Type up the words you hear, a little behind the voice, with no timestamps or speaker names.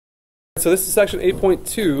So this is section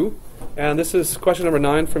 8.2, and this is question number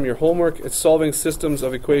 9 from your homework. It's solving systems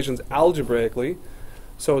of equations algebraically.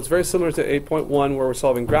 So it's very similar to 8.1 where we're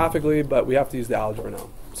solving graphically, but we have to use the algebra now.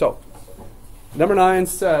 So number 9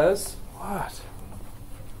 says, what?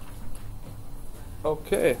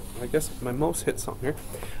 Okay, I guess my mouse hit something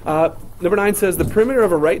here. Number 9 says the perimeter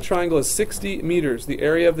of a right triangle is 60 meters. The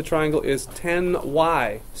area of the triangle is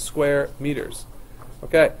 10y square meters.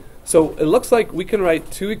 Okay, so it looks like we can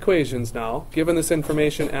write two equations now, given this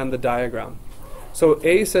information and the diagram. So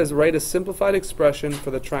A says write a simplified expression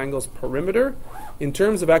for the triangle's perimeter in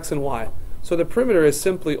terms of x and y. So the perimeter is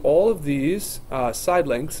simply all of these side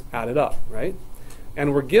lengths added up, right?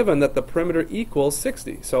 And we're given that the perimeter equals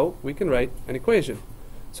 60. So we can write an equation.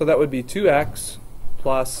 So that would be 2x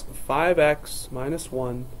plus 5x minus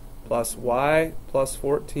 1 plus y plus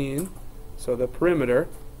 14. So the perimeter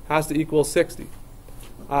has to equal 60.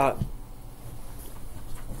 Is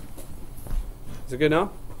it good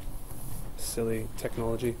now? Silly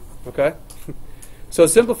technology. Okay. So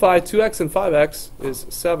simplify 2x and 5x is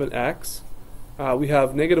 7x. We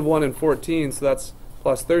have negative 1 and 14, so that's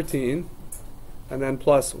plus 13. And then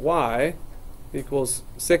plus y equals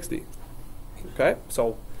 60. Okay,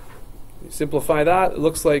 so you simplify that. It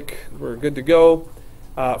looks like we're good to go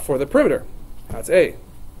for the perimeter. That's A.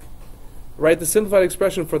 Write the simplified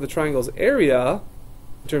expression for the triangle's area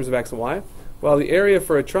in terms of x and y. Well, the area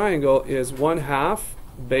for a triangle is 1/2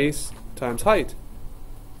 base times height.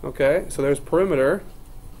 Okay, so there's perimeter.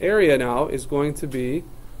 Area now is going to be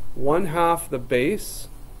 1/2 the base,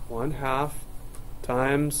 1/2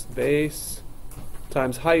 times base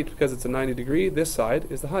times height, because it's a 90 degree. This side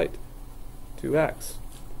is the height, 2x.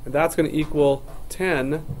 And that's going to equal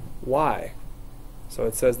 10y. So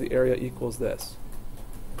it says the area equals this.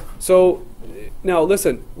 So now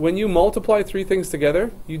listen, when you multiply three things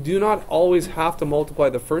together, you do not always have to multiply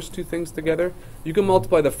the first two things together. You can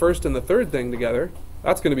multiply the first and the third thing together.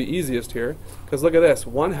 That's going to be easiest here, because look at this,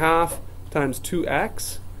 1/2 times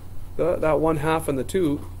 2x, that 1/2 and the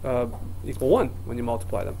 2 equal 1 when you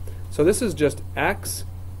multiply them. So this is just x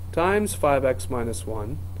times 5x minus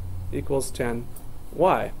 1 equals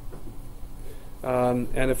 10y.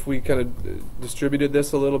 And if we kind of distributed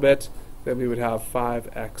this a little bit, then we would have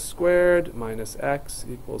 5x squared minus x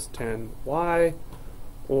equals 10y,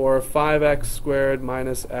 or 5x squared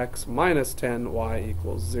minus x minus 10y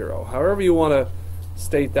equals 0. However you want to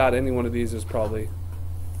state that, any one of these is probably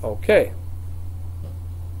okay.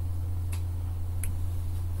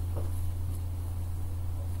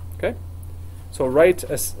 Okay, so write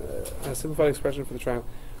a simplified expression for the triangle.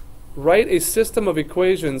 Write a system of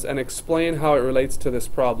equations and explain how it relates to this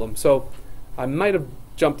problem. So I might have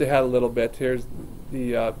jumped ahead a little bit. Here's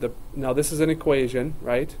now this is an equation,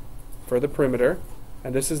 right, for the perimeter,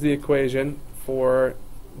 and this is the equation for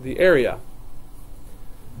the area.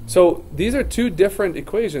 So these are two different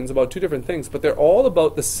equations about two different things, but they're all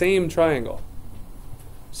about the same triangle.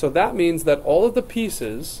 So that means that all of the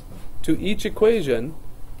pieces to each equation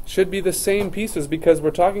should be the same pieces, because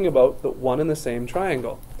we're talking about the one and the same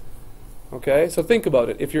triangle. Okay, so think about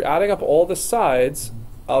it. If you're adding up all the sides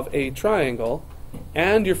of a triangle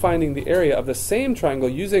and you're finding the area of the same triangle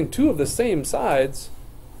using two of the same sides,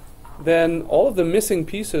 then all of the missing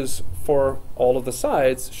pieces for all of the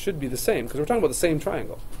sides should be the same, because we're talking about the same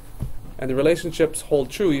triangle. And the relationships hold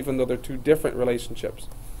true even though they're two different relationships.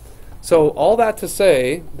 So all that to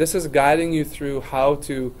say, this is guiding you through how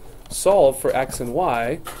to solve for x and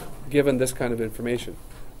y given this kind of information.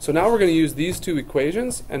 So now we're going to use these two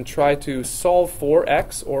equations and try to solve for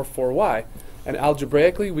x or for y. And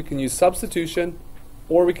algebraically we can use substitution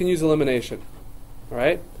or we can use elimination. All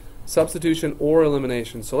right? Substitution or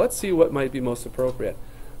elimination. So let's see what might be most appropriate.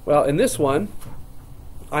 Well, in this one,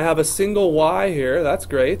 I have a single y here. That's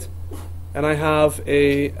great. And I have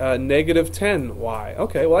a negative 10y.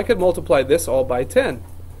 Okay, well I could multiply this all by 10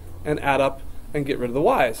 and add up and get rid of the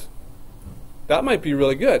y's. That might be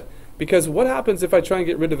really good, because what happens if I try and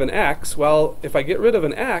get rid of an x? Well, if I get rid of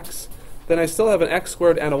an x, then I still have an x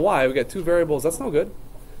squared and a y. We got two variables. That's no good.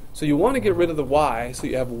 So you want to get rid of the y so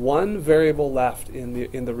you have one variable left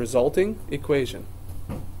in the resulting equation.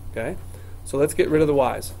 Okay? So let's get rid of the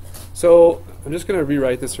y's. So I'm just going to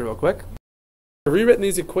rewrite this here real quick. I've rewritten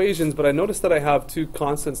these equations, but I noticed that I have two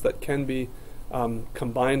constants that can be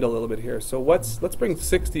combined a little bit here. So let's bring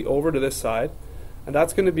 60 over to this side, and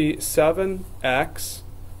that's going to be 7x.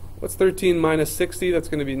 What's 13 minus 60? That's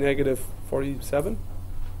going to be negative 47,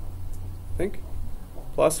 I think,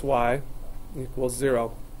 plus y equals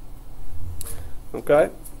 0. Okay,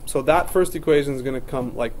 so that first equation is going to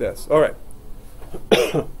come like this. All right.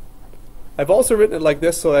 I've also written it like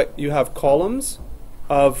this so that you have columns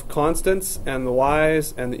of constants and the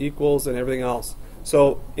y's and the equals and everything else.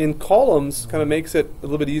 So in columns kind of makes it a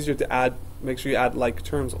little bit easier to add, make sure you add like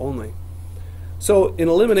terms only. So in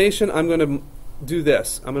elimination, I'm going to do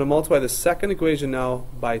this. I'm going to multiply the second equation now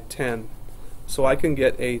by 10. So I can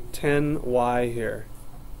get a 10y here.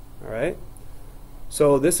 All right?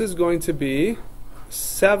 So this is going to be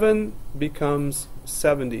 7 becomes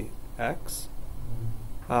 70x.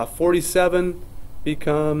 47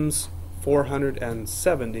 becomes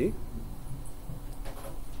 470.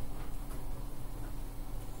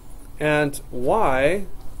 And y,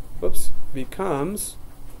 whoops, becomes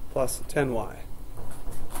plus 10y.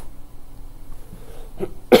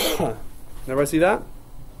 Everybody see that?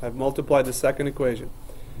 I've multiplied the second equation.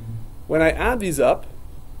 When I add these up,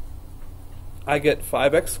 I get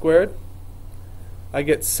 5x squared. I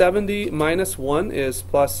get 70 minus 1 is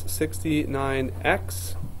plus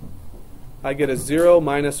 69x. I get a 0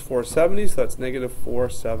 minus 470, so that's negative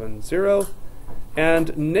 470.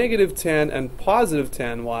 And negative 10 and positive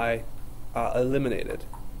 10y eliminated.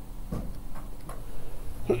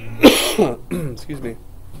 Excuse me.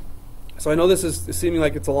 So I know this is seeming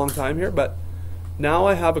like it's a long time here, but now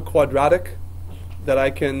I have a quadratic that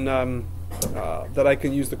I can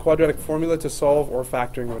use the quadratic formula to solve, or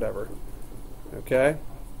factoring, or whatever. Okay.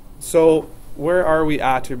 So where are we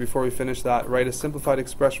at here before we finish that? Write a simplified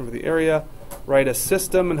expression for the area. Write a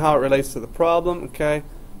system and how it relates to the problem. Okay.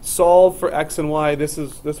 Solve for x and y. This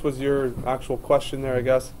was your actual question there, I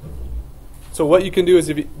guess. So what you can do is,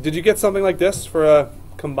 did you get something like this for a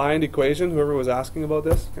combined equation? Whoever was asking about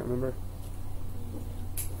this, can't remember.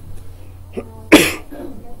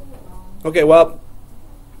 Okay, well,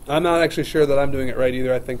 I'm not actually sure that I'm doing it right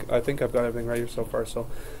either. I think I've got everything right here so far. So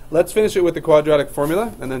let's finish it with the quadratic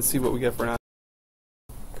formula and then see what we get for an answer.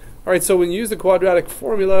 All right, so when you use the quadratic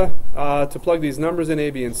formula to plug these numbers in,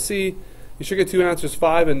 a, b, and c, you should get two answers,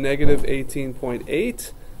 5 and negative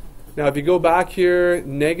 18.8. Now if you go back here,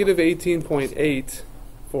 negative 18.8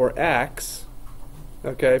 for x,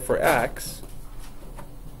 okay, for x,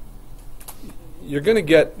 you're going to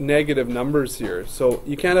get negative numbers here. So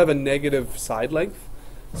you can't have a negative side length.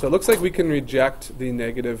 So it looks like we can reject the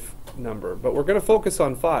negative number. But we're going to focus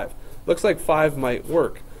on 5. Looks like 5 might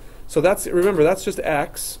work. So that's, remember, that's just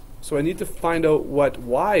x. So I need to find out what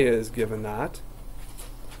y is given that.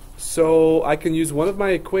 So I can use one of my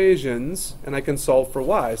equations and I can solve for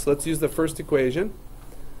y. So let's use the first equation.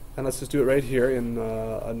 And let's just do it right here in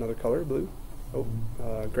another color, blue.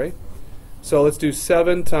 Gray. So let's do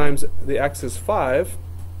 7 times the x is 5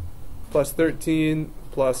 plus 13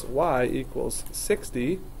 plus y equals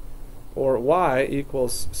 60, or y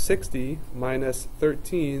equals 60 minus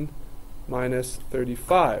 13 minus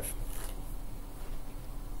 35,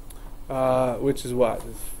 which is what?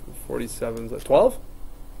 47, is that 12?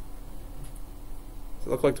 Does it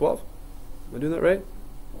look like 12? Am I doing that right?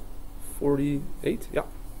 48? Yeah.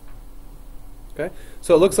 Okay,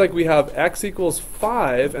 so it looks like we have x equals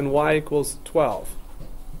 5 and y equals 12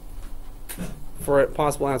 for a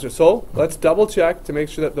possible answer. So let's double check to make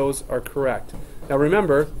sure that those are correct. Now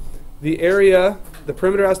remember, the area, the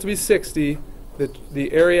perimeter has to be 60,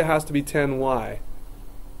 the area has to be 10y.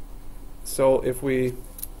 So if we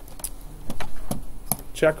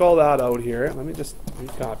check all that out here, let me just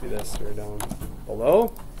recopy this here down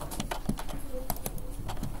below.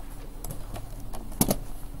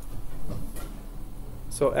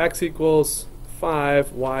 So x equals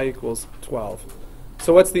 5, y equals 12.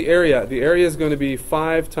 So what's the area? The area is going to be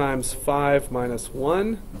 5 times 5 minus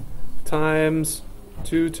 1 times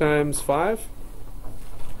 2 times 5. So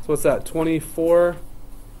what's that? 24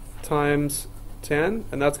 times 10,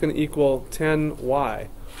 and that's going to equal 10y,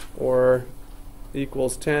 or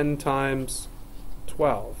equals 10 times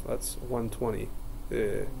 12. That's 120.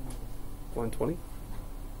 120?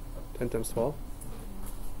 10 times 12?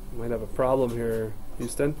 Might have a problem here,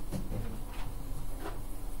 Houston.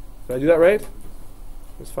 Did I do that right?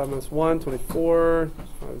 It's 5 minus 1, 24.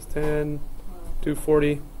 5 is 10.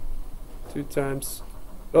 240. 2 times.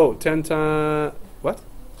 Oh, 10 times. What?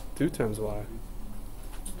 2 times y.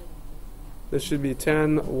 This should be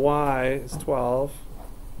 10y is 12.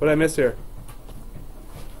 What did I miss here?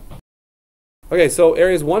 Okay, so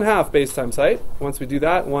area is 1/2 base times height. Once we do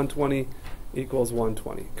that, 120 equals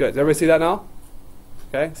 120. Good. Does everybody see that now?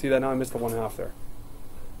 Okay, see that now? I missed the 1/2 there.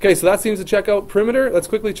 Okay, so that seems to check out perimeter. Let's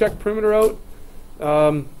quickly check perimeter out.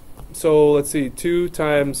 So let's see, 2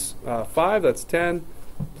 times 5, that's 10,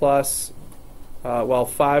 plus,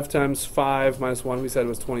 5 times 5 minus 1, we said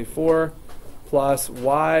was 24, plus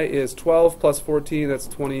y is 12 plus 14, that's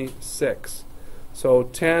 26. So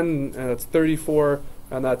 10, that's 34,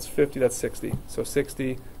 and that's 50, that's 60. So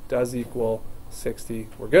 60 does equal 60.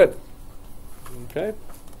 We're good. Okay.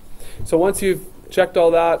 So once you've checked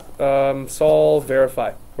all that, solve,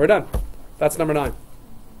 verify. We're done. That's number 9.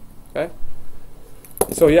 Okay.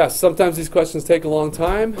 So yes, sometimes these questions take a long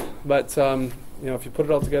time, but if you put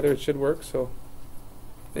it all together, it should work. So,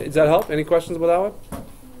 does that help? Any questions about that one?